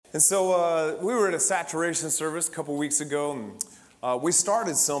And so we were at a saturation service a couple weeks ago, and we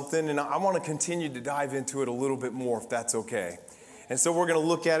started something, and I want to continue to dive into it a little bit more, if that's okay. And so we're going to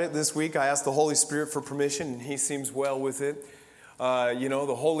look at it this week. I asked the Holy Spirit for permission, and He seems well with it.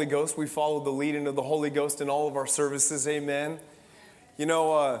 The Holy Ghost, we follow the leading of the Holy Ghost in all of our services, amen.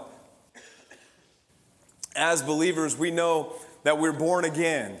 As believers, we know that we're born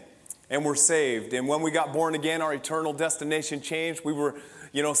again and we're saved. And when we got born again, our eternal destination changed. We were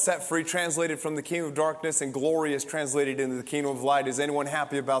set free, translated from the kingdom of darkness, and glorious translated into the kingdom of light. Is anyone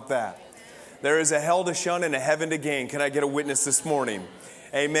happy about that? There is a hell to shun and a heaven to gain. Can I get a witness this morning?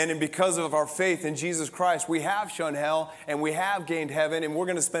 Amen. And because of our faith in Jesus Christ, we have shunned hell and we have gained heaven, and we're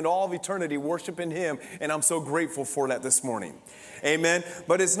going to spend all of eternity worshiping Him. And I'm so grateful for that this morning. Amen.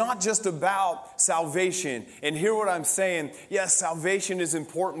 But it's not just about salvation. And hear what I'm saying. Yes, salvation is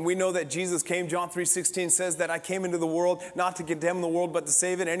important. We know that Jesus came. John 3:16 says that I came into the world not to condemn the world, but to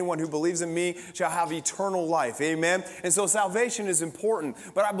save it. Anyone who believes in me shall have eternal life. Amen. And so salvation is important.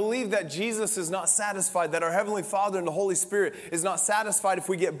 But I believe that Jesus is not satisfied, that our Heavenly Father and the Holy Spirit is not satisfied if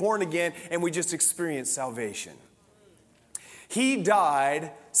we get born again and we just experience salvation. He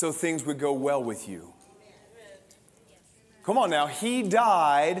died so things would go well with you. Come on now. He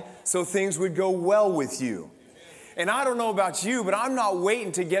died so things would go well with you. And I don't know about you, but I'm not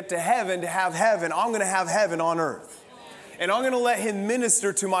waiting to get to heaven to have heaven. I'm going to have heaven on earth. And I'm going to let Him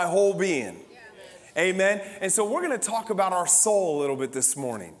minister to my whole being. Amen. And so we're going to talk about our soul a little bit this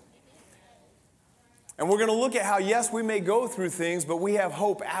morning. And we're going to look at how, yes, we may go through things, but we have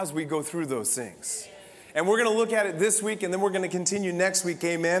hope as we go through those things. And we're going to look at it this week, and then we're going to continue next week,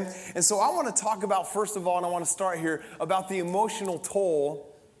 amen? And so I want to talk about, first of all, and I want to start here, about the emotional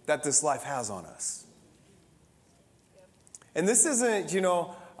toll that this life has on us. And this isn't,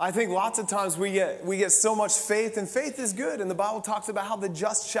 I think lots of times we get so much faith, and faith is good, and the Bible talks about how the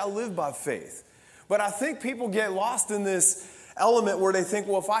just shall live by faith. But I think people get lost in this element where they think,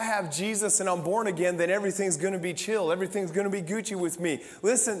 well, if I have Jesus and I'm born again, then everything's going to be chill. Everything's going to be Gucci with me.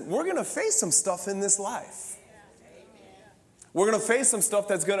 Listen, we're going to face some stuff in this life. We're going to face some stuff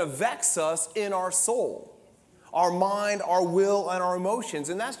that's going to vex us in our soul, our mind, our will, and our emotions.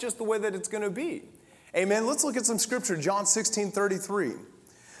 And that's just the way that it's going to be. Amen. Let's look at some scripture. John 16:33.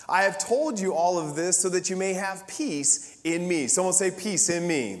 I have told you all of this so that you may have peace in me. Someone say peace in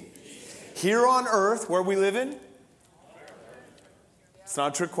me. Here on earth, where we live in? It's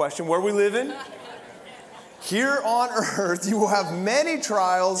not a trick question. Where we live in? Here on earth you will have many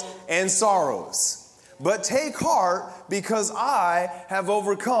trials and sorrows. But take heart, because I have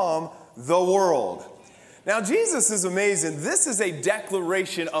overcome the world. Now Jesus is amazing. This is a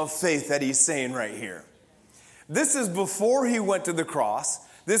declaration of faith that He's saying right here. This is before He went to the cross.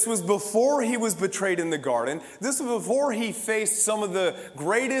 This was before He was betrayed in the garden. This was before He faced some of the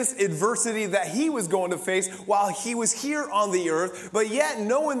greatest adversity that He was going to face while He was here on the earth. But yet,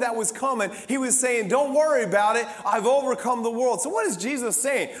 knowing that was coming, He was saying, don't worry about it. I've overcome the world. So what is Jesus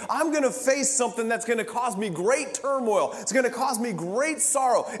saying? I'm going to face something that's going to cause me great turmoil. It's going to cause me great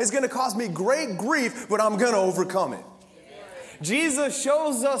sorrow. It's going to cause me great grief, but I'm going to overcome it. Jesus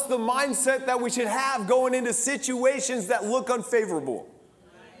shows us the mindset that we should have going into situations that look unfavorable.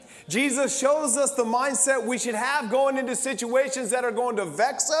 Jesus shows us the mindset we should have going into situations that are going to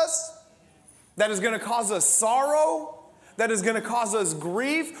vex us, that is going to cause us sorrow, that is going to cause us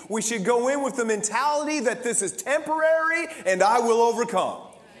grief. We should go in with the mentality that this is temporary and I will overcome.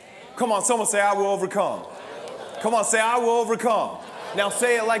 Come on, someone say, I will overcome. Come on, say, I will overcome. Now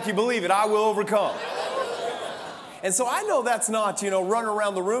say it like you believe it. I will overcome. And so I know that's not, run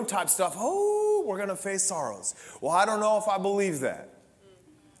around the room type stuff. Oh, we're going to face sorrows. Well, I don't know if I believe that.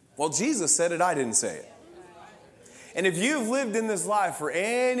 Well, Jesus said it, I didn't say it. And if you've lived in this life for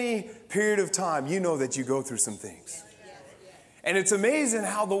any period of time, you know that you go through some things. And it's amazing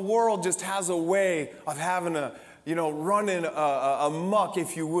how the world just has a way of having a, running a muck,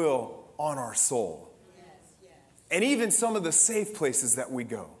 if you will, on our soul. And even some of the safe places that we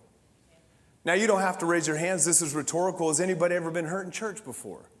go. Now, you don't have to raise your hands. This is rhetorical. Has anybody ever been hurt in church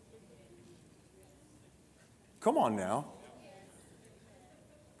before? Come on now.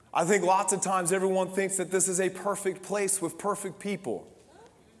 I think lots of times everyone thinks that this is a perfect place with perfect people.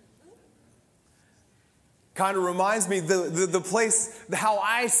 Kind of reminds me, the place, how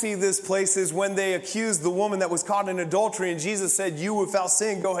I see this place is when they accused the woman that was caught in adultery, and Jesus said, you without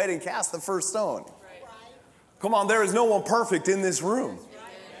sin, go ahead and cast the first stone. Come on, there is no one perfect in this room.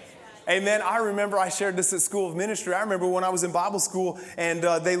 Amen. I remember I shared this at School of Ministry. I remember when I was in Bible school and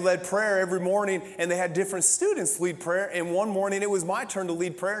they led prayer every morning and they had different students lead prayer. And one morning it was my turn to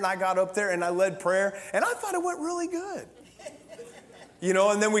lead prayer and I got up there and I led prayer and I thought it went really good. You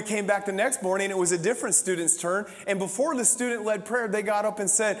know, and then we came back the next morning, it was a different student's turn. And before the student led prayer, they got up and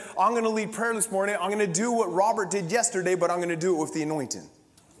said, I'm going to lead prayer this morning. I'm going to do what Robert did yesterday, but I'm going to do it with the anointing.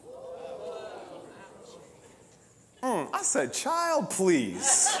 I said, child,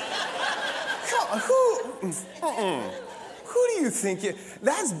 please. Who do you think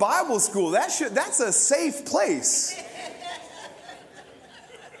that's Bible school. That's a safe place.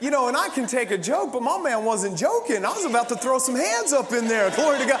 You know, and I can take a joke, but my man wasn't joking. I was about to throw some hands up in there.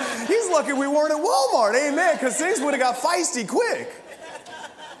 Glory to God. He's lucky we weren't at Walmart. Amen. Because things would have got feisty quick.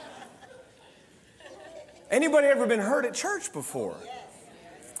 Anybody ever been hurt at church before?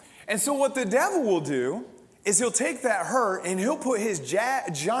 And so what the devil will do is he'll take that hurt and he'll put his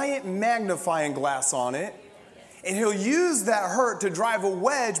giant magnifying glass on it. And he'll use that hurt to drive a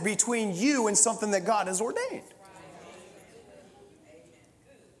wedge between you and something that God has ordained.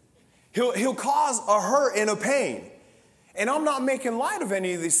 He'll cause a hurt and a pain. And I'm not making light of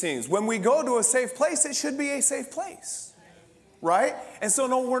any of these things. When we go to a safe place, it should be a safe place. Right? And so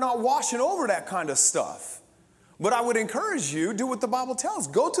no, we're not washing over that kind of stuff. But I would encourage you, do what the Bible tells.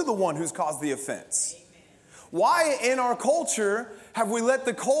 Go to the one who's caused the offense. Why in our culture have we let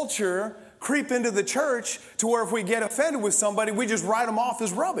the culture creep into the church to where if we get offended with somebody, we just write them off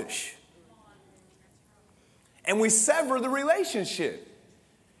as rubbish? And we sever the relationship.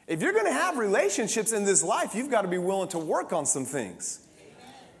 If you're going to have relationships in this life, you've got to be willing to work on some things.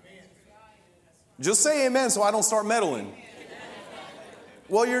 Just say amen so I don't start meddling.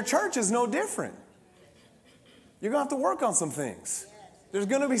 Well, your church is no different. You're going to have to work on some things. There's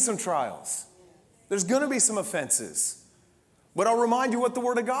going to be some trials. There's going to be some offenses. But I'll remind you what the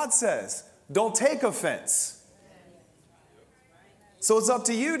Word of God says. Don't take offense. So it's up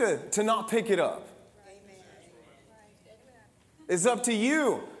to you to not pick it up. It's up to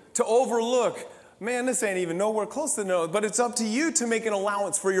you to overlook, man, this ain't even nowhere close to no, but it's up to you to make an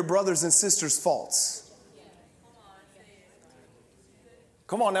allowance for your brothers and sisters' faults.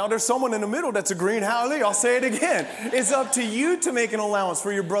 Come on now, there's someone in the middle that's agreeing, hallelujah. I'll say it again. It's up to you to make an allowance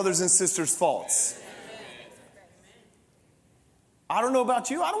for your brothers and sisters' faults. I don't know about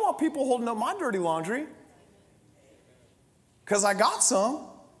you. I don't want people holding up my dirty laundry. Because I got some.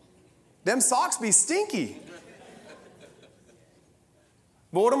 Them socks be stinky.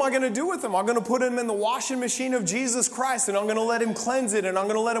 But what am I going to do with them? I'm going to put them in the washing machine of Jesus Christ, and I'm going to let him cleanse it, and I'm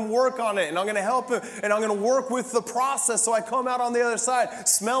going to let him work on it, and I'm going to help him, and I'm going to work with the process so I come out on the other side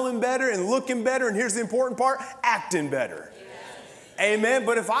smelling better and looking better, and here's the important part, acting better. Amen.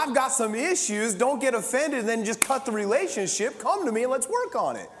 But if I've got some issues, don't get offended and then just cut the relationship. Come to me and let's work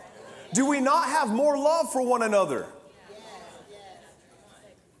on it. Do we not have more love for one another?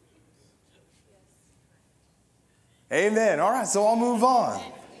 Amen. All right, so I'll move on.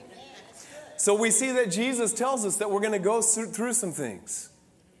 So we see that Jesus tells us that we're going to go through some things.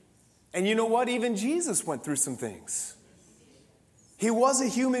 And you know what? Even Jesus went through some things. He was a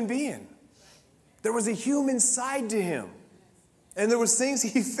human being. There was a human side to him. And there was things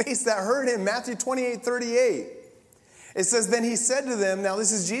he faced that hurt him. Matthew 28:38. It says, then he said to them, now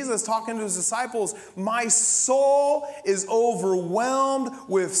this is Jesus talking to his disciples, my soul is overwhelmed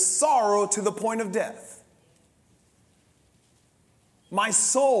with sorrow to the point of death. My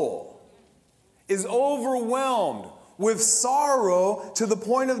soul is overwhelmed with sorrow to the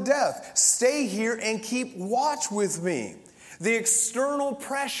point of death. Stay here and keep watch with me. The external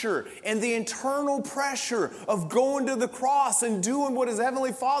pressure and the internal pressure of going to the cross and doing what his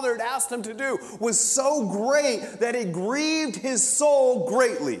heavenly Father had asked him to do was so great that it grieved his soul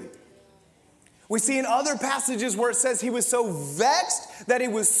greatly. We see in other passages where it says he was so vexed that he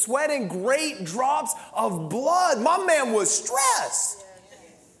was sweating great drops of blood. My man was stressed.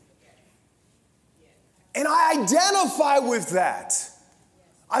 And I identify with that.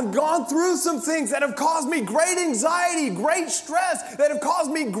 I've gone through some things that have caused me great anxiety, great stress, that have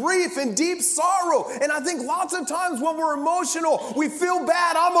caused me grief and deep sorrow. And I think lots of times when we're emotional, we feel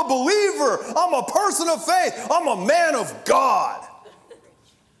bad. I'm a believer. I'm a person of faith. I'm a man of God.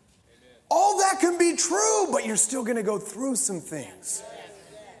 All that can be true, but you're still going to go through some things.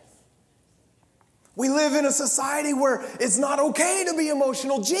 We live in a society where it's not okay to be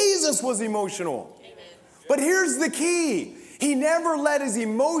emotional. Jesus was emotional. But here's the key. He never let his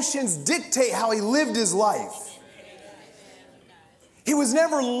emotions dictate how he lived his life. He was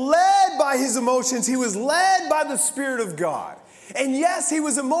never led by his emotions. He was led by the Spirit of God. And yes, he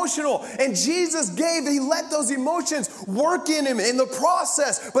was emotional. And Jesus he let those emotions work in him in the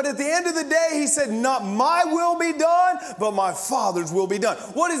process. But at the end of the day, he said, not my will be done, but my Father's will be done.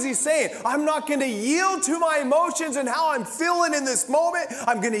 What is he saying? I'm not going to yield to my emotions and how I'm feeling in this moment.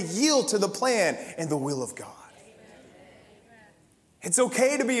 I'm going to yield to the plan and the will of God. It's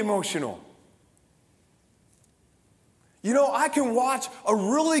okay to be emotional. You know, I can watch a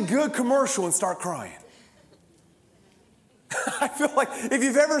really good commercial and start crying. I feel like if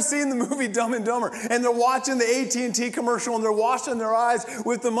you've ever seen the movie Dumb and Dumber and they're watching the AT&T commercial and they're washing their eyes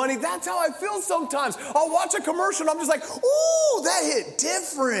with the money, that's how I feel sometimes. I'll watch a commercial and I'm just like, ooh, that hit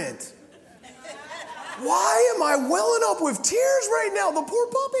different. Why am I welling up with tears right now? The poor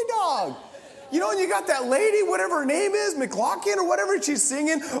puppy dog. You know, and you got that lady, whatever her name is, McLaughlin or whatever, she's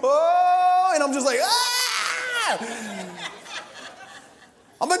singing, oh, and I'm just like, ah!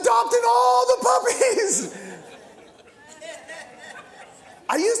 I'm adopting all the puppies.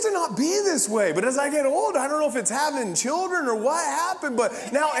 I used to not be this way, but as I get older, I don't know if it's having children or what happened, but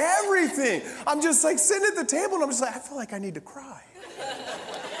now everything. I'm just like sitting at the table and I'm just like, I feel like I need to cry.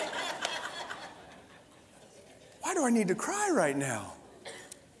 Why do I need to cry right now?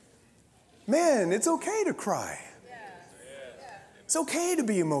 Man, it's okay to cry. It's okay to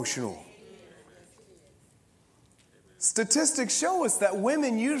be emotional. Statistics show us that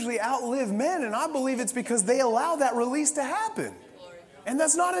women usually outlive men, and I believe it's because they allow that release to happen. And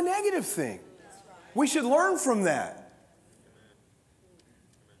that's not a negative thing. We should learn from that.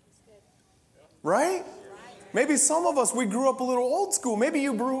 Right? Maybe some of us, we grew up a little old school. Maybe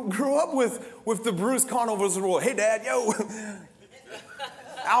you grew up with the Bruce Conover's rule. Hey, Dad, yo.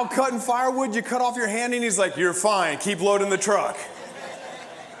 Out cutting firewood, you cut off your hand, and he's like, you're fine. Keep loading the truck.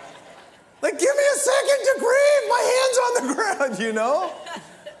 Like, give me a second to breathe. My hand's on the ground, you know?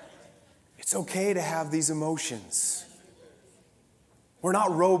 It's okay to have these emotions. We're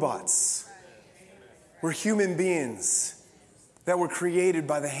not robots. We're human beings that were created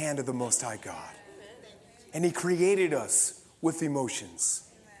by the hand of the Most High God. And He created us with emotions.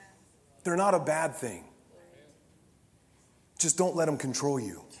 They're not a bad thing. Just don't let them control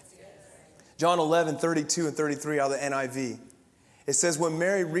you. John 11:32 and 33 out of the NIV. It says, when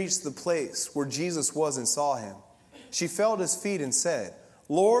Mary reached the place where Jesus was and saw Him, she fell at His feet and said,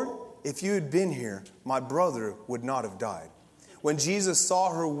 Lord, if you had been here, my brother would not have died. When Jesus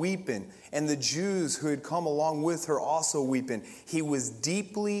saw her weeping, and the Jews who had come along with her also weeping, He was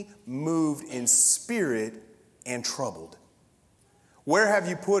deeply moved in spirit and troubled. Where have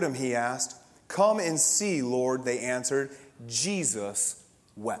you put him? He asked. Come and see, Lord, they answered. Jesus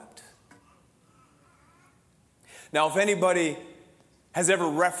wept. Now, if anybody has ever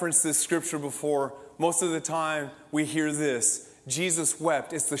referenced this scripture before, most of the time we hear this. Jesus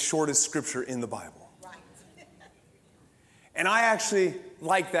wept. It's the shortest scripture in the Bible. And I actually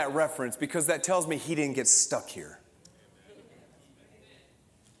like that reference because that tells me He didn't get stuck here.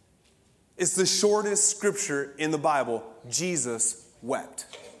 It's the shortest scripture in the Bible. Jesus wept.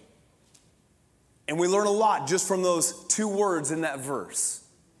 And we learn a lot just from those two words in that verse.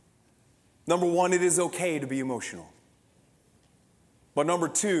 Number one, it is okay to be emotional. But number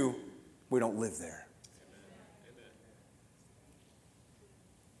two, we don't live there.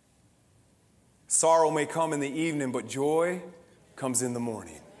 Sorrow may come in the evening, but joy comes in the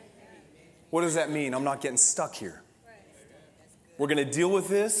morning. What does that mean? I'm not getting stuck here. We're going to deal with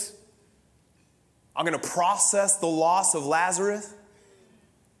this. I'm going to process the loss of Lazarus.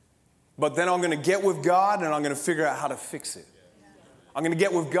 But then I'm going to get with God and I'm going to figure out how to fix it. I'm going to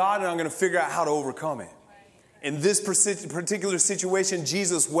get with God and I'm going to figure out how to overcome it. In this particular situation,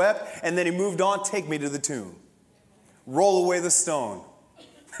 Jesus wept and then He moved on. Take me to the tomb. Roll away the stone.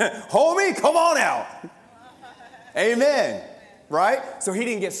 Homie, come on out. Amen. Right? So He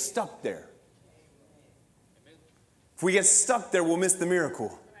didn't get stuck there. If we get stuck there, we'll miss the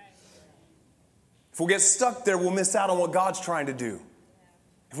miracle. If we get stuck there, we'll miss out on what God's trying to do.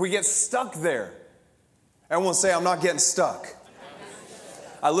 If we get stuck there, everyone say, I'm not getting stuck.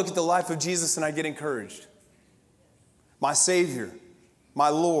 I look at the life of Jesus and I get encouraged. My Savior, my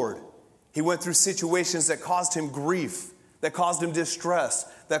Lord, He went through situations that caused Him grief, that caused Him distress,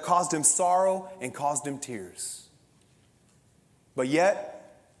 that caused Him sorrow and caused Him tears. But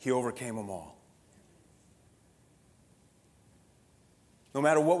yet, He overcame them all. No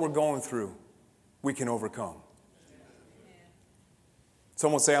matter what we're going through, we can overcome.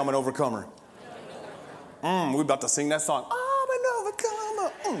 Someone say, I'm an overcomer. We're about to sing that song. I'm an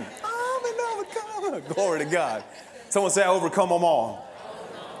overcomer. I'm an overcomer. Glory to God. Someone say, I overcome them all.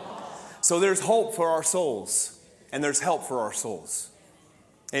 So there's hope for our souls, and there's help for our souls.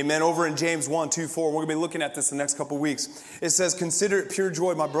 Amen. Over in James 1:2-4, we're going to be looking at this the next couple of weeks. It says, consider it pure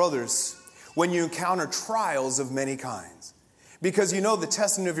joy, my brothers, when you encounter trials of many kinds. Because you know the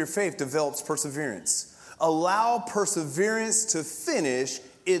testing of your faith develops perseverance. Allow perseverance to finish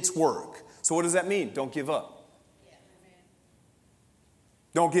its work. So what does that mean? Don't give up.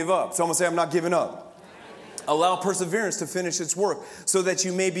 Don't give up. Someone say, I'm not giving up. Allow perseverance to finish its work so that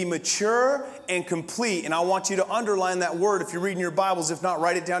you may be mature and complete. And I want you to underline that word if you're reading your Bibles. If not,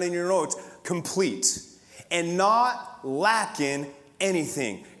 write it down in your notes. Complete. And not lacking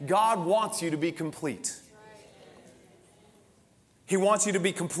anything. God wants you to be complete. He wants you to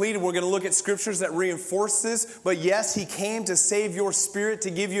be complete, and we're going to look at scriptures that reinforce this. But yes, He came to save your spirit, to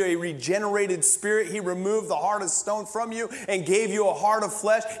give you a regenerated spirit. He removed the heart of stone from you and gave you a heart of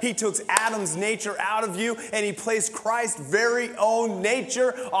flesh. He took Adam's nature out of you, and He placed Christ's very own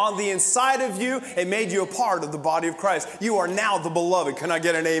nature on the inside of you and made you a part of the body of Christ. You are now the beloved. Can I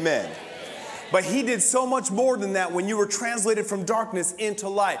get an amen? But He did so much more than that when you were translated from darkness into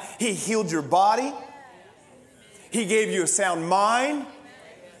light. He healed your body. He gave you a sound mind.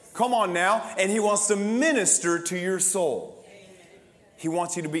 Come on now. And He wants to minister to your soul. He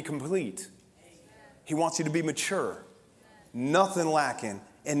wants you to be complete. He wants you to be mature. Nothing lacking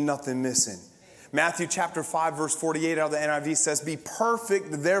and nothing missing. Matthew chapter 5 verse 48 out of the NIV says, "Be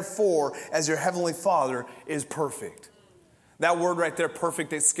perfect, therefore, as your heavenly Father is perfect." That word right there,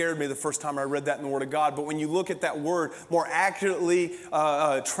 perfect, it scared me the first time I read that in the Word of God. But when you look at that word more accurately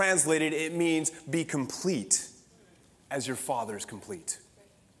translated, it means be complete as your Father is complete.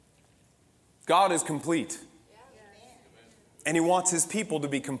 God is complete. And He wants His people to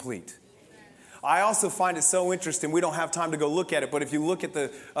be complete. I also find it so interesting. We don't have time to go look at it, but if you look at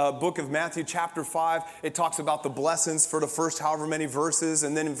the book of Matthew chapter 5, it talks about the blessings for the first however many verses.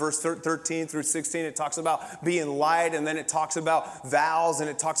 And then in verse 13 through 16, it talks about being light. And then it talks about vows, and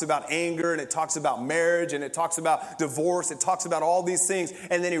it talks about anger, and it talks about marriage, and it talks about divorce. It talks about all these things.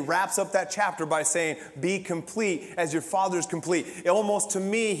 And then He wraps up that chapter by saying, be complete as your Father is complete. Almost to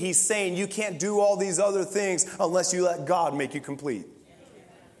me, He's saying you can't do all these other things unless you let God make you complete.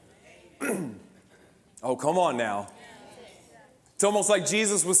 Oh, come on now. It's almost like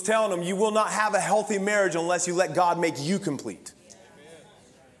Jesus was telling them, you will not have a healthy marriage unless you let God make you complete.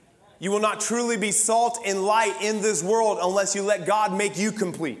 You will not truly be salt and light in this world unless you let God make you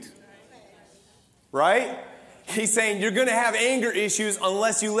complete. Right? He's saying you're going to have anger issues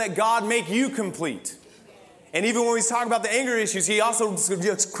unless you let God make you complete. And even when he's talking about the anger issues, He also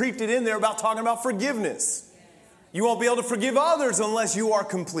just creeped it in there about talking about forgiveness. You won't be able to forgive others unless you are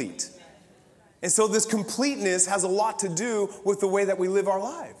complete. And so this completeness has a lot to do with the way that we live our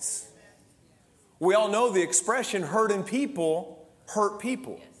lives. We all know the expression, hurting people hurt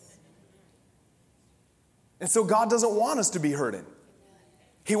people. And so God doesn't want us to be hurting.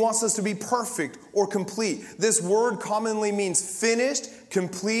 He wants us to be perfect or complete. This word commonly means finished,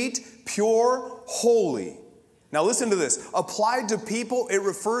 complete, pure, holy. Now listen to this. Applied to people, it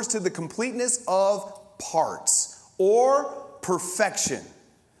refers to the completeness of parts or perfection,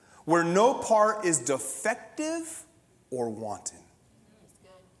 where no part is defective or wanting.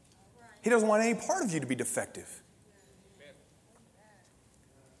 He doesn't want any part of you to be defective.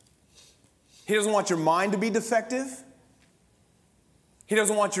 He doesn't want your mind to be defective. He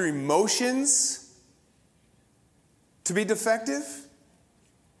doesn't want your emotions to be defective.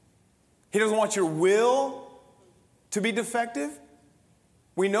 He doesn't want your will to be defective.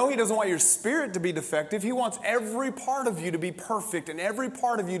 We know He doesn't want your spirit to be defective. He wants every part of you to be perfect and every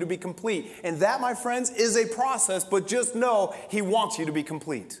part of you to be complete. And that, my friends, is a process, but just know He wants you to be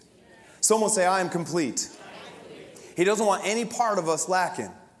complete. Someone say, I am complete. He doesn't want any part of us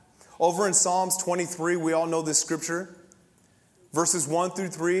lacking. Over in Psalms 23, we all know this scripture. Verses 1 through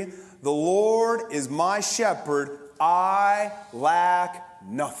 3, the Lord is my shepherd, I lack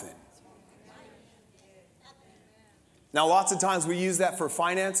nothing. Now, lots of times we use that for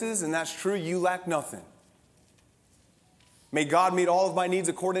finances, and that's true. You lack nothing. May God meet all of my needs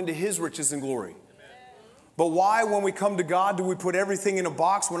according to His riches and glory. But why, when we come to God, do we put everything in a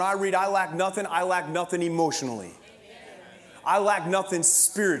box? When I read, I lack nothing emotionally. I lack nothing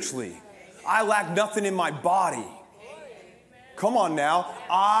spiritually. I lack nothing in my body. Come on now.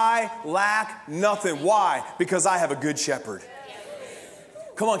 I lack nothing. Why? Because I have a good shepherd.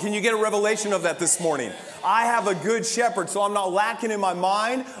 Come on, can you get a revelation of that this morning? I have a good shepherd, so I'm not lacking in my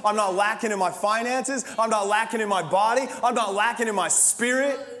mind. I'm not lacking in my finances. I'm not lacking in my body. I'm not lacking in my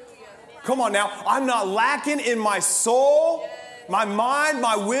spirit. Come on now. I'm not lacking in my soul, my mind,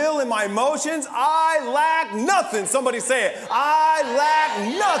 my will, and my emotions. I lack nothing. Somebody say it. I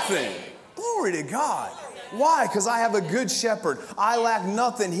lack nothing. Glory to God. Why? Because I have a good shepherd. I lack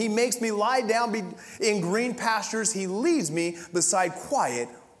nothing. He makes me lie down in green pastures. He leads me beside quiet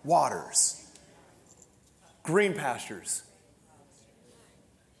waters. Green pastures.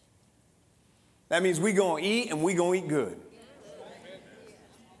 That means we going to eat, and we going to eat good.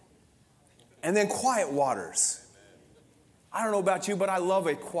 And then quiet waters. I don't know about you, but I love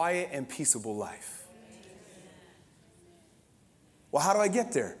a quiet and peaceable life. Well, how do I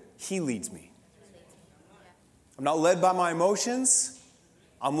get there? He leads me. I'm not led by my emotions.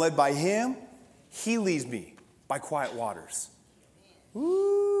 I'm led by him. He leads me by quiet waters.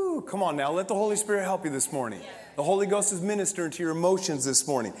 Ooh, come on now. Let the Holy Spirit help you this morning. The Holy Ghost is ministering to your emotions this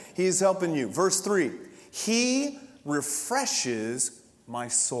morning. He is helping you. Verse 3, he refreshes my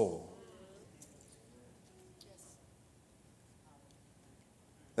soul.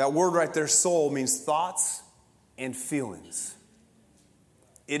 That word right there, soul, means thoughts and feelings.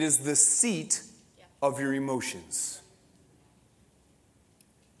 It is the seat of your emotions.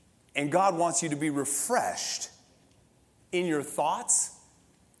 And God wants you to be refreshed in your thoughts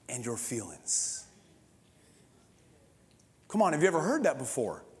and your feelings. Come on, have you ever heard that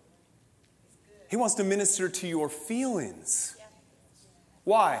before? He wants to minister to your feelings.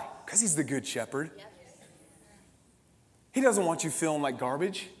 Why? Because he's the good shepherd. He doesn't want you feeling like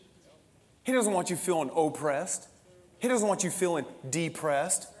garbage. He doesn't want you feeling oppressed. He doesn't want you feeling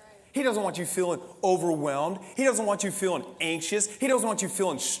depressed. He doesn't want you feeling overwhelmed. He doesn't want you feeling anxious. He doesn't want you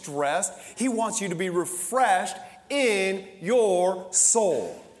feeling stressed. He wants you to be refreshed in your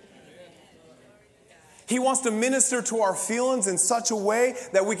soul. He wants to minister to our feelings in such a way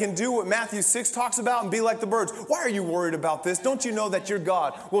that we can do what Matthew 6 talks about and be like the birds. Why are you worried about this? Don't you know that your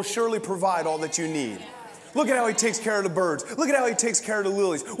God will surely provide all that you need? Look at how he takes care of the birds. Look at how he takes care of the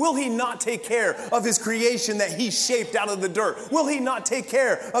lilies. Will he not take care of his creation that he shaped out of the dirt? Will he not take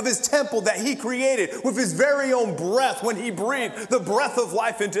care of his temple that he created with his very own breath when he breathed the breath of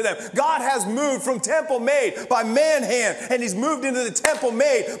life into them? God has moved from temple made by man hand, and he's moved into the temple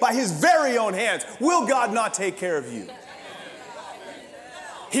made by his very own hands. Will God not take care of you?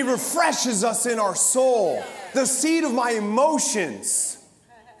 He refreshes us in our soul, the seat of my emotions.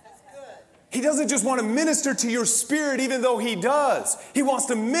 He doesn't just want to minister to your spirit, even though he does. He wants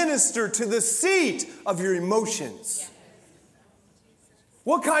to minister to the seat of your emotions.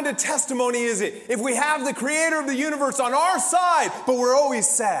 What kind of testimony is it if we have the creator of the universe on our side, but we're always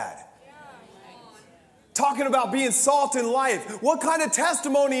sad? Talking about being salt in life. What kind of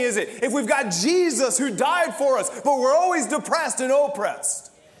testimony is it if we've got Jesus who died for us, but we're always depressed and oppressed?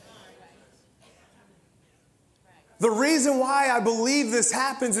 The reason why I believe this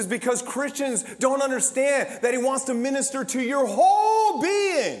happens is because Christians don't understand that he wants to minister to your whole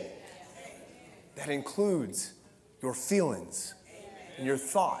being. That includes your feelings and your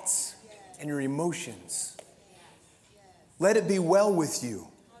thoughts and your emotions. Let it be well with you.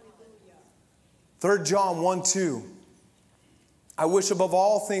 3 John 1:2. I wish above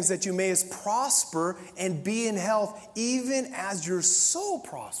all things that you may prosper and be in health, even as your soul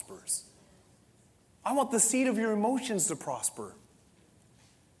prospers. I want the seat of your emotions to prosper.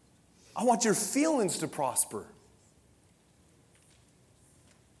 I want your feelings to prosper.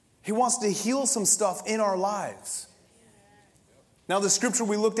 He wants to heal some stuff in our lives. Now, the scripture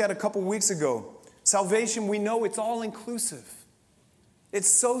we looked at a couple weeks ago, salvation, we know it's all inclusive. It's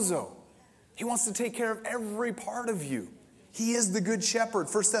sozo. He wants to take care of every part of you. He is the good shepherd.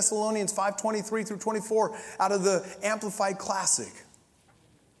 1 Thessalonians 5:23 through 24 out of the Amplified Classic.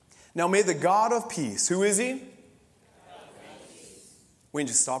 Now may the God of peace, who is he? We can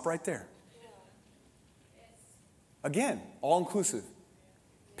just stop right there. Again, all inclusive.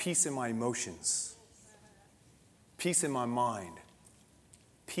 Peace in my emotions. Peace in my mind.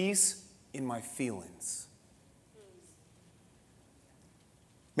 Peace in my feelings.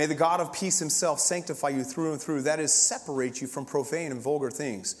 May the God of peace himself sanctify you through and through. That is, separate you from profane and vulgar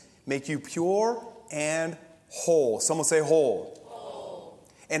things. Make you pure and whole. Someone say whole.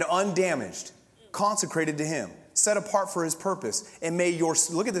 And undamaged, consecrated to him, set apart for his purpose. And may your,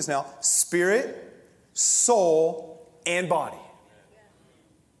 look at this now, spirit, soul, and body.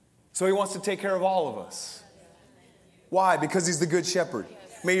 So he wants to take care of all of us. Why? Because he's the good shepherd.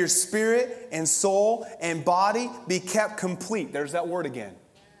 May your spirit and soul and body be kept complete. There's that word again.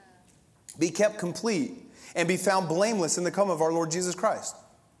 Be kept complete and be found blameless in the coming of our Lord Jesus Christ.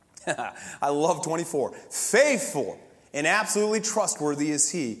 I love 24. Faithful and absolutely trustworthy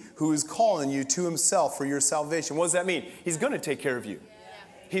is he who is calling you to himself for your salvation. What does that mean? He's going to take care of you.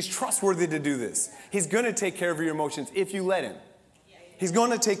 He's trustworthy to do this. He's going to take care of your emotions if you let him. He's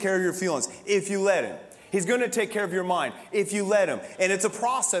going to take care of your feelings if you let him. He's going to take care of your mind if you let him. And it's a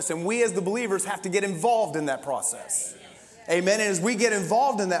process, and we as the believers have to get involved in that process. Amen. And as we get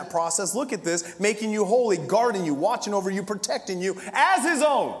involved in that process, look at this, making you holy, guarding you, watching over you, protecting you as his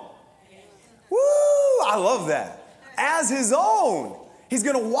own. Woo! I love that. As his own. He's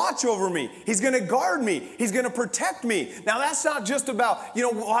going to watch over me. He's going to guard me. He's going to protect me. Now, that's not just about,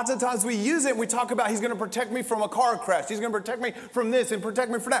 lots of times we use it and we talk about he's going to protect me from a car crash. He's going to protect me from this and protect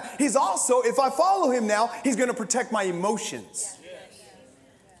me from that. He's also, if I follow him now, he's going to protect my emotions.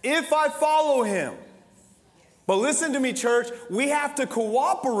 If I follow him. But listen to me, church. We have to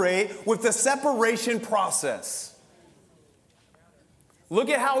cooperate with the separation process. Look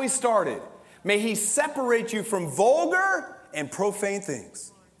at how he started. May he separate you from vulgar and profane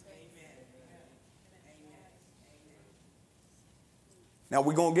things. Now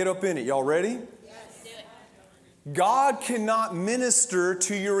we're going to get up in it. Y'all ready? God cannot minister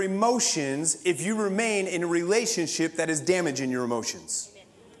to your emotions if you remain in a relationship that is damaging your emotions.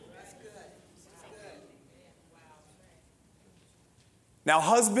 Now,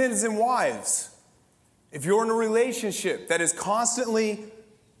 husbands and wives, if you're in a relationship that is constantly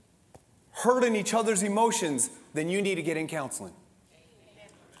hurting each other's emotions, then you need to get in counseling.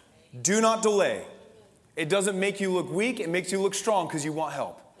 Do not delay. It doesn't make you look weak. It makes you look strong because you want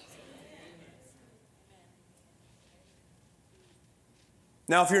help.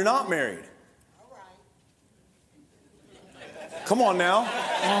 Now, if you're not married, come on now.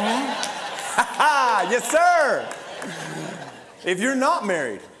 Yes, sir. If you're not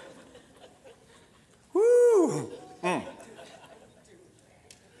married, woo.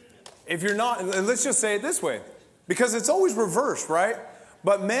 If you're not, let's just say it this way, because it's always reversed, right?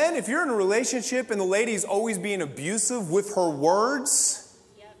 But men, if you're in a relationship and the lady's always being abusive with her words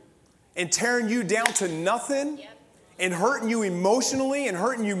and tearing you down to nothing, and hurting you emotionally, and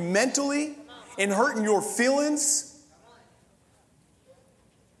hurting you mentally, and hurting your feelings,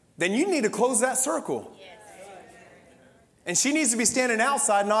 then you need to close that circle. And she needs to be standing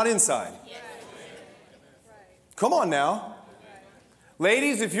outside, not inside. Come on now.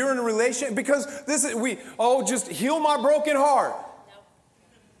 Ladies, if you're in a relationship, because just heal my broken heart.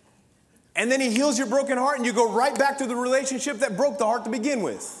 And then he heals your broken heart, and you go right back to the relationship that broke the heart to begin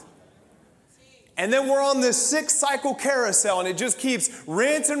with. And then we're on this 6-cycle carousel, and it just keeps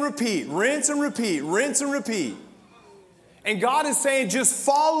rinse and repeat, rinse and repeat, rinse and repeat. And God is saying, just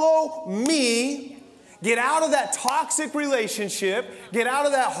follow me. Get out of that toxic relationship. Get out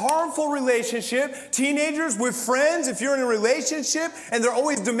of that harmful relationship. Teenagers with friends, if you're in a relationship and they're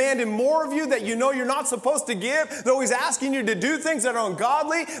always demanding more of you that you know you're not supposed to give, they're always asking you to do things that are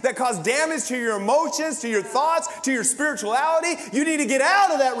ungodly, that cause damage to your emotions, to your thoughts, to your spirituality. You need to get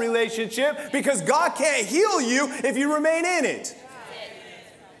out of that relationship because God can't heal you if you remain in it.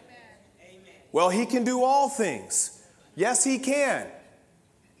 Well, he can do all things. Yes, he can.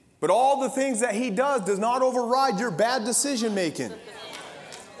 But all the things that he does not override your bad decision making.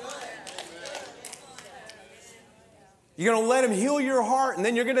 You're going to let him heal your heart, and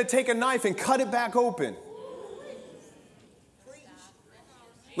then you're going to take a knife and cut it back open.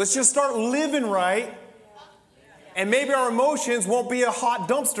 Let's just start living right, and maybe our emotions won't be a hot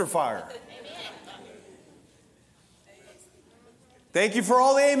dumpster fire. Thank you for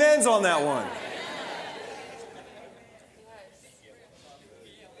all the amens on that one.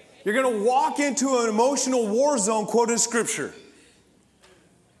 You're going to walk into an emotional war zone quoted Scripture.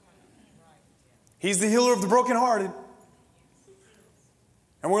 He's the healer of the brokenhearted.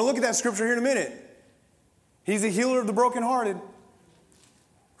 And we're going to look at that Scripture here in a minute. He's the healer of the brokenhearted.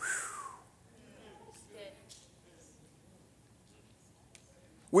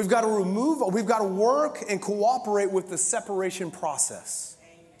 We've got to work and cooperate with the separation process.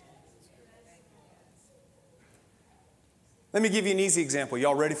 Let me give you an easy example.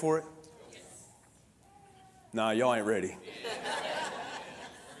 Y'all ready for it? Nah, y'all ain't ready.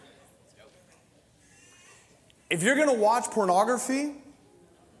 If you're going to watch pornography,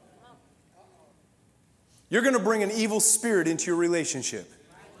 you're going to bring an evil spirit into your relationship.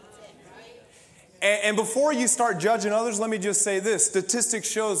 And before you start judging others, let me just say this.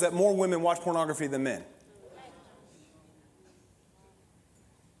 Statistics shows that more women watch pornography than men.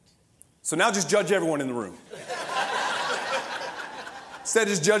 So now just judge everyone in the room. Instead of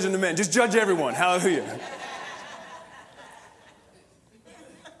just judging the men, just judge everyone. Hallelujah.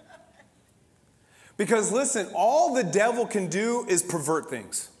 Because listen, all the devil can do is pervert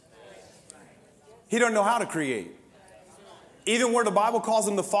things. He doesn't know how to create. Even where the Bible calls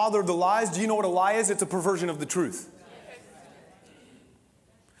him the father of the lies, do you know what a lie is? It's a perversion of the truth.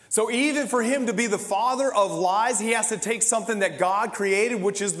 So even for him to be the father of lies, he has to take something that God created,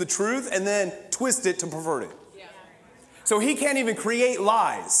 which is the truth, and then twist it to pervert it. So he can't even create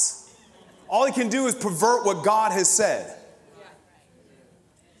lies. All he can do is pervert what God has said.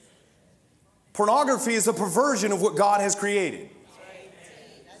 Pornography is a perversion of what God has created.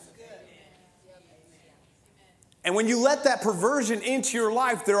 And when you let that perversion into your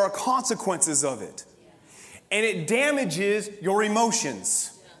life, there are consequences of it. And it damages your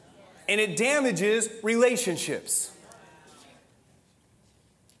emotions. And it damages relationships.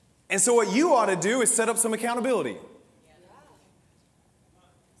 And so what you ought to do is set up some accountability.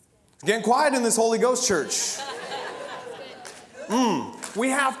 It's getting quiet in this Holy Ghost church. We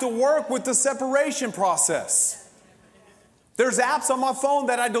have to work with the separation process. There's apps on my phone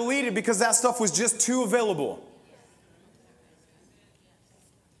that I deleted because that stuff was just too available.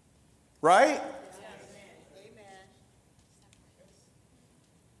 Right?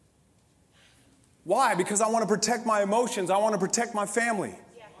 Why? Because I want to protect my emotions. I want to protect my family.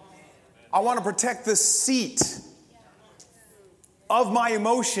 I want to protect the seat of my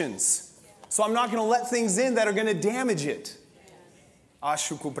emotions. So I'm not going to let things in that are going to damage it. I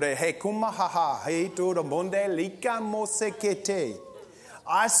speak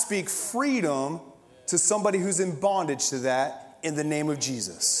freedom to somebody who's in bondage to that in the name of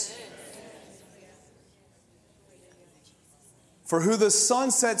Jesus. For who the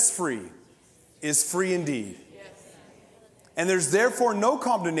Son sets free is free indeed. And there's therefore no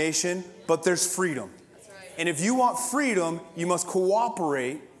condemnation, but there's freedom. And if you want freedom, you must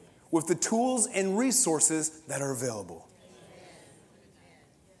cooperate with the tools and resources that are available.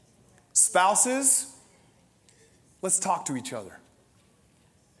 Spouses, let's talk to each other.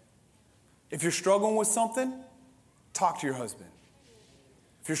 If you're struggling with something, talk to your husband.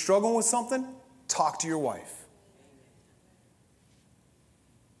 If you're struggling with something, talk to your wife.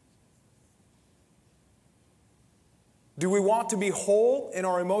 Do we want to be whole in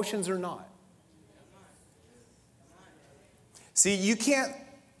our emotions or not? See, you can't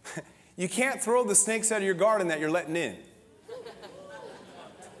throw the snakes out of your garden that you're letting in.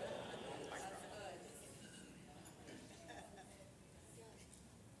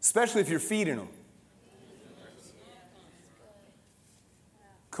 Especially if you're feeding them.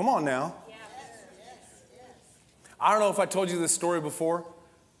 Come on now. I don't know if I told you this story before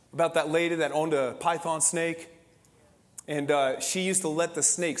about that lady that owned a python snake. And she used to let the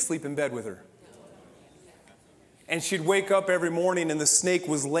snake sleep in bed with her. And she'd wake up every morning and the snake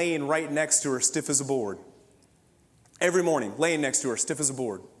was laying right next to her, stiff as a board. Every morning, laying next to her, stiff as a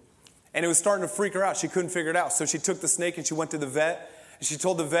board. And it was starting to freak her out. She couldn't figure it out. So she took the snake and she went to the vet. And she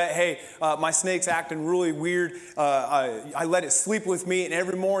told the vet, hey, my snake's acting really weird. I let it sleep with me. And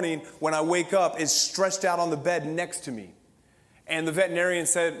every morning when I wake up, it's stretched out on the bed next to me. And the veterinarian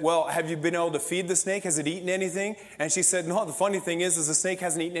said, well, have you been able to feed the snake? Has it eaten anything? And she said, no, the funny thing is the snake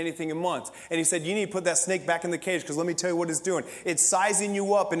hasn't eaten anything in months. And he said, you need to put that snake back in the cage because let me tell you what it's doing. It's sizing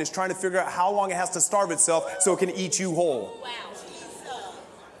you up and it's trying to figure out how long it has to starve itself so it can eat you whole. Wow.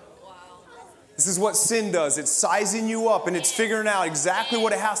 This is what sin does. It's sizing you up and it's figuring out exactly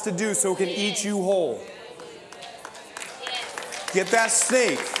what it has to do so it can eat you whole. Get that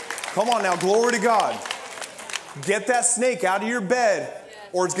snake. Come on now, glory to God. Get that snake out of your bed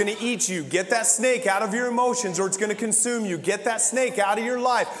or it's going to eat you. Get that snake out of your emotions or it's going to consume you. Get that snake out of your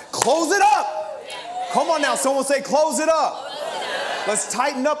life. Close it up. Come on now, someone say close it up. Let's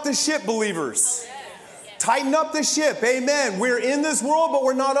tighten up the ship, believers. Tighten up the ship. Amen. We're in this world, but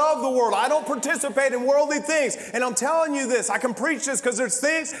we're not of the world. I don't participate in worldly things. And I'm telling you this. I can preach this because there's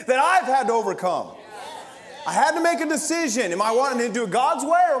things that I've had to overcome. I had to make a decision. Am I wanting to do it God's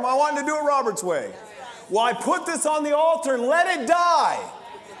way or am I wanting to do it Robert's way? Well, I put this on the altar and let it die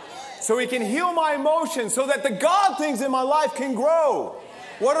so He can heal my emotions so that the God things in my life can grow.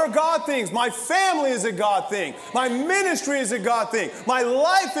 What are God things? My family is a God thing. My ministry is a God thing. My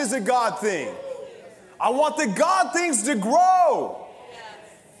life is a God thing. I want the God things to grow.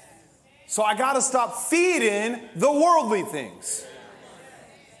 So I got to stop feeding the worldly things.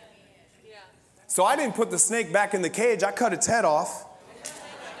 So I didn't put the snake back in the cage. I cut its head off.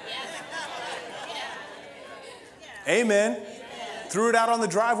 Amen. Threw it out on the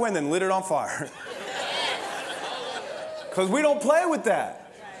driveway and then lit it on fire. Because we don't play with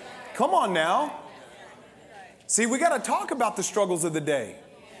that. Come on now. See, we got to talk about the struggles of the day.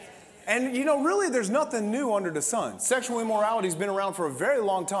 And, you know, really there's nothing new under the sun. Sexual immorality has been around for a very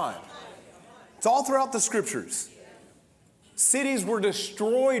long time. It's all throughout the scriptures. Cities were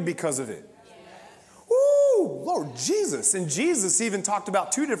destroyed because of it. Ooh, Lord Jesus. And Jesus even talked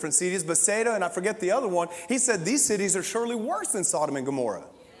about two different cities, Bethsaida and I forget the other one. He said these cities are surely worse than Sodom and Gomorrah.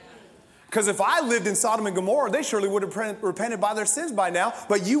 Because if I lived in Sodom and Gomorrah, they surely would have repented by their sins by now.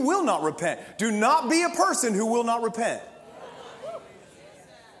 But you will not repent. Do not be a person who will not repent.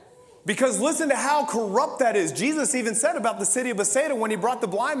 Because listen to how corrupt that is. Jesus even said about the city of Bethsaida when He brought the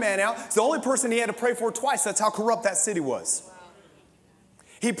blind man out, it's the only person He had to pray for twice. That's how corrupt that city was.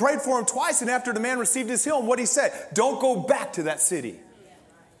 He prayed for him twice, and after the man received his healing, what he said, don't go back to that city.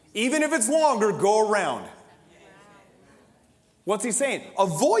 Even if it's longer, go around. What's he saying?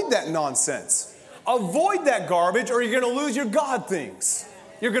 Avoid that nonsense. Avoid that garbage, or you're going to lose your God things.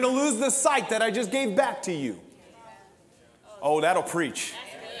 You're going to lose the sight that I just gave back to you. Oh, that'll preach.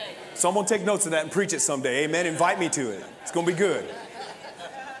 So I'm going to take notes of that and preach it someday. Amen. Invite me to it. It's going to be good.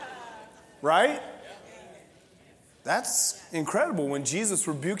 Right? That's incredible when Jesus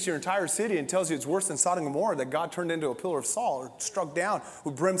rebukes your entire city and tells you it's worse than Sodom and Gomorrah, that God turned into a pillar of salt or struck down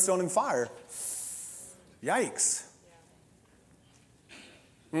with brimstone and fire. Yikes.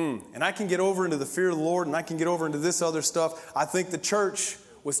 And I can get over into the fear of the Lord, and I can get over into this other stuff. I think the church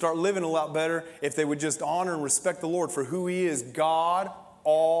would start living a lot better if they would just honor and respect the Lord for who He is, God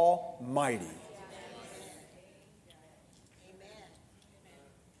Almighty.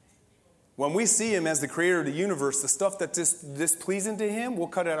 When we see Him as the creator of the universe, the stuff that's displeasing to Him, we'll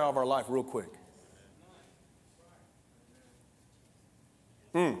cut it out of our life real quick.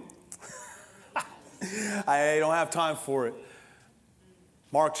 I don't have time for it.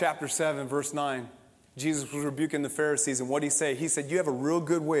 Mark chapter 7, verse 9. Jesus was rebuking the Pharisees, and what did He say? He said, you have a real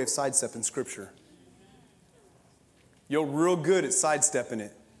good way of sidestepping Scripture. You're real good at sidestepping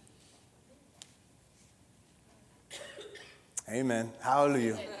it. Amen.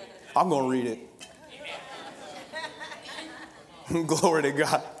 Hallelujah. I'm going to read it. Glory to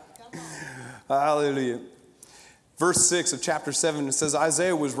God. Hallelujah. Verse 6 of chapter 7, it says,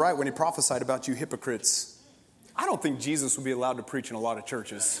 Isaiah was right when he prophesied about you hypocrites. I don't think Jesus would be allowed to preach in a lot of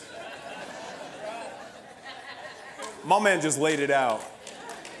churches. My man just laid it out.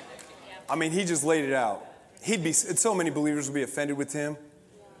 I mean, he just laid it out. So many believers would be offended with him.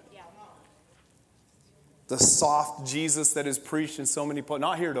 The soft Jesus that is preached in so many places.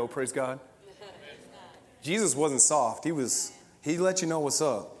 Not here though, praise God. Jesus wasn't soft. He let you know what's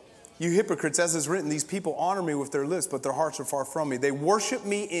up. You hypocrites, as is written, these people honor me with their lips, but their hearts are far from me. They worship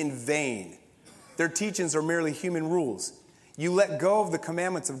me in vain. Their teachings are merely human rules. You let go of the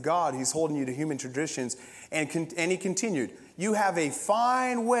commandments of God. He's holding you to human traditions. And he continued, you have a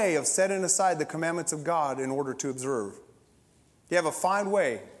fine way of setting aside the commandments of God in order to observe. You have a fine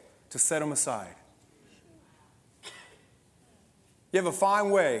way to set them aside. You have a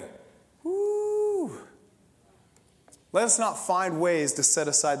fine way. Woo. Let us not find ways to set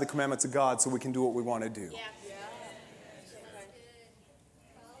aside the commandments of God so we can do what we want to do. Yeah.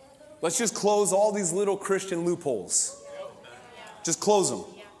 Let's just close all these little Christian loopholes. Just close them.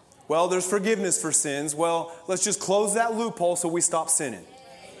 Well, there's forgiveness for sins. Well, let's just close that loophole so we stop sinning.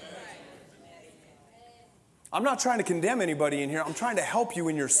 I'm not trying to condemn anybody in here. I'm trying to help you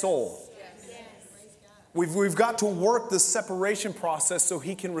in your soul. We've got to work the separation process so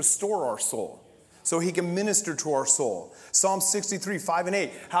He can restore our soul. So He can minister to our soul. Psalm 63, 5 and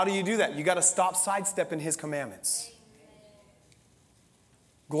 8. How do you do that? You got to stop sidestepping His commandments.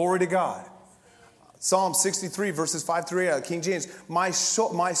 Glory to God. Psalm 63, verses 5 through 8 out of King James. My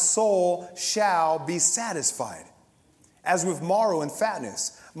soul shall be satisfied, as with marrow and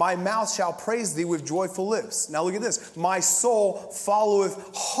fatness. My mouth shall praise Thee with joyful lips. Now look at this. My soul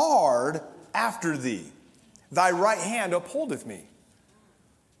followeth hard after Thee. Thy right hand upholdeth me.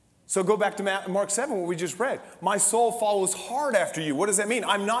 So go back to Mark 7, what we just read. My soul follows hard after You. What does that mean?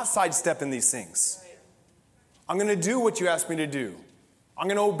 I'm not sidestepping these things. I'm going to do what You ask me to do. I'm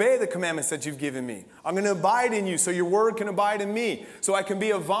going to obey the commandments that You've given me. I'm going to abide in You so Your word can abide in me. So I can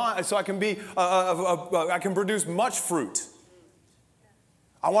be a vine, so I can produce much fruit.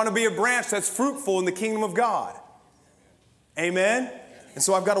 I want to be a branch that's fruitful in the kingdom of God. Amen? And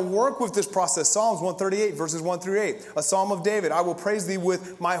so I've got to work with this process. Psalms 138, verses 1 through 8. A psalm of David. I will praise Thee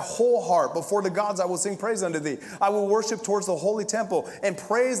with my whole heart. Before the gods I will sing praise unto Thee. I will worship towards the holy temple and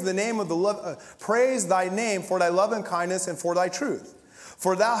praise the name of praise Thy name for Thy love and kindness and for Thy truth.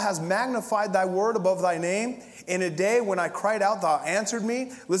 For Thou hast magnified Thy word above Thy name. In a day when I cried out, Thou answered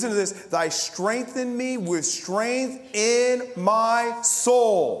me. Listen to this. Thy strengthened me with strength in my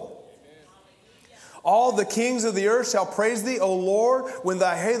soul. All the kings of the earth shall praise Thee, O Lord, when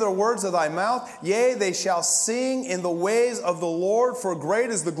they hear the words of Thy mouth. Yea, they shall sing in the ways of the Lord, for great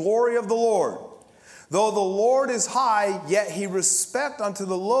is the glory of the Lord. Though the Lord is high, yet He respect unto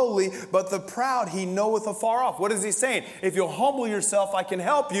the lowly, but the proud He knoweth afar off. What is He saying? If you'll humble yourself, I can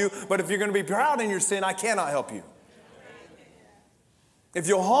help you, but if you're going to be proud in your sin, I cannot help you. If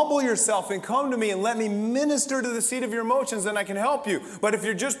you'll humble yourself and come to me and let me minister to the seat of your emotions, then I can help you. But if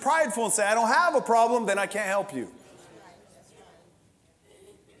you're just prideful and say, I don't have a problem, then I can't help you.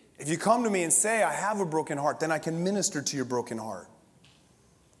 If you come to me and say, I have a broken heart, then I can minister to your broken heart.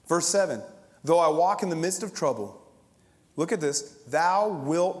 Verse 7, though I walk in the midst of trouble, look at this, Thou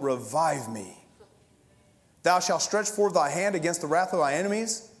wilt revive me. Thou shalt stretch forth Thy hand against the wrath of Thy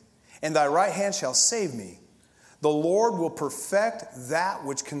enemies, and Thy right hand shall save me. The Lord will perfect that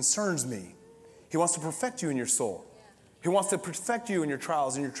which concerns me. He wants to perfect you in your soul. He wants to perfect you in your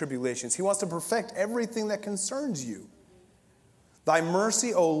trials and your tribulations. He wants to perfect everything that concerns you. Thy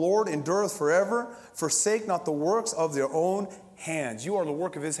mercy, O Lord, endureth forever. Forsake not the works of their own hands. You are the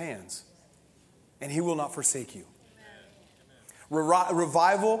work of his hands, and he will not forsake you.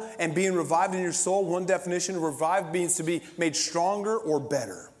 Revival and being revived in your soul, one definition of revived means to be made stronger or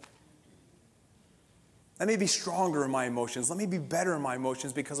better. Let me be stronger in my emotions. Let me be better in my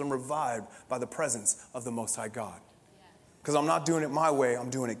emotions because I'm revived by the presence of the Most High God. Because I'm not doing it my way, I'm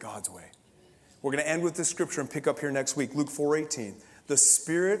doing it God's way. We're going to end with this scripture and pick up here next week. Luke 4:18. The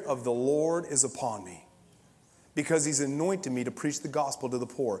Spirit of the Lord is upon me, because he's anointed me to preach the gospel to the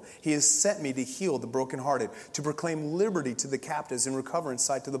poor. He has sent me to heal the brokenhearted, to proclaim liberty to the captives and recover in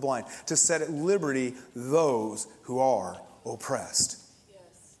sight to the blind, to set at liberty those who are oppressed.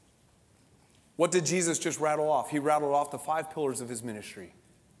 Yes. What did Jesus just rattle off? He rattled off the 5 pillars of his ministry.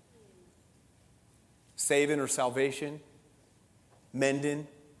 Saving or salvation, mending,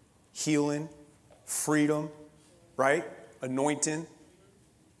 healing, freedom, right? Anointing.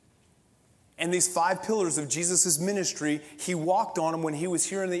 And these 5 pillars of Jesus' ministry, he walked on them when he was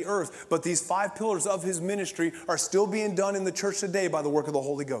here on the earth. But these 5 pillars of his ministry are still being done in the church today by the work of the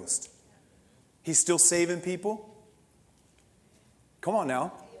Holy Ghost. He's still saving people. Come on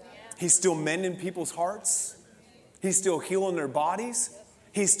now. He's still mending people's hearts. He's still healing their bodies.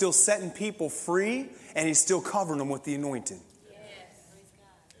 He's still setting people free. And he's still covering them with the anointing.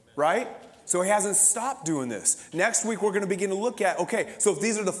 Right? So he hasn't stopped doing this. Next week, we're going to begin to look at, okay, so if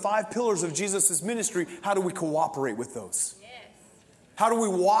these are the 5 pillars of Jesus' ministry, how do we cooperate with those? Yes. How do we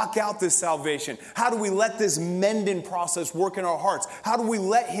walk out this salvation? How do we let this mending process work in our hearts? How do we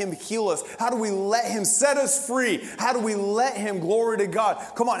let him heal us? How do we let him set us free? How do we let him, glory to God?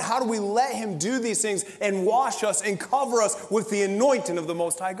 Come on, how do we let him do these things and wash us and cover us with the anointing of the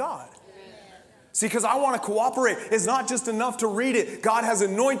Most High God? See, because I want to cooperate. It's not just enough to read it. God has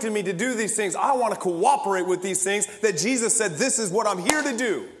anointed me to do these things. I want to cooperate with these things that Jesus said, this is what I'm here to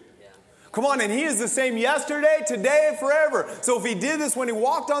do. Yeah. Come on, and he is the same yesterday, today, and forever. So if he did this when he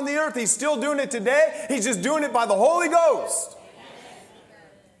walked on the earth, he's still doing it today. He's just doing it by the Holy Ghost.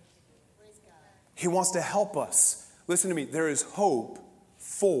 He wants to help us. Listen to me. There is hope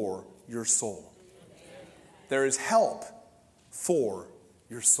for your soul. There is help for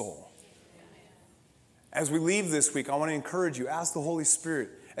your soul. As we leave this week, I want to encourage you, ask the Holy Spirit,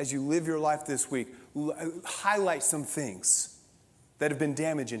 as you live your life this week, highlight some things that have been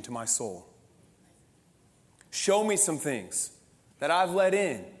damaging to my soul. Show me some things that I've let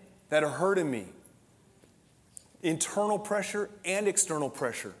in that are hurting me. Internal pressure and external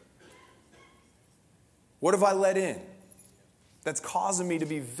pressure. What have I let in that's causing me to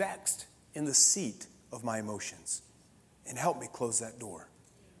be vexed in the seat of my emotions? And help me close that door.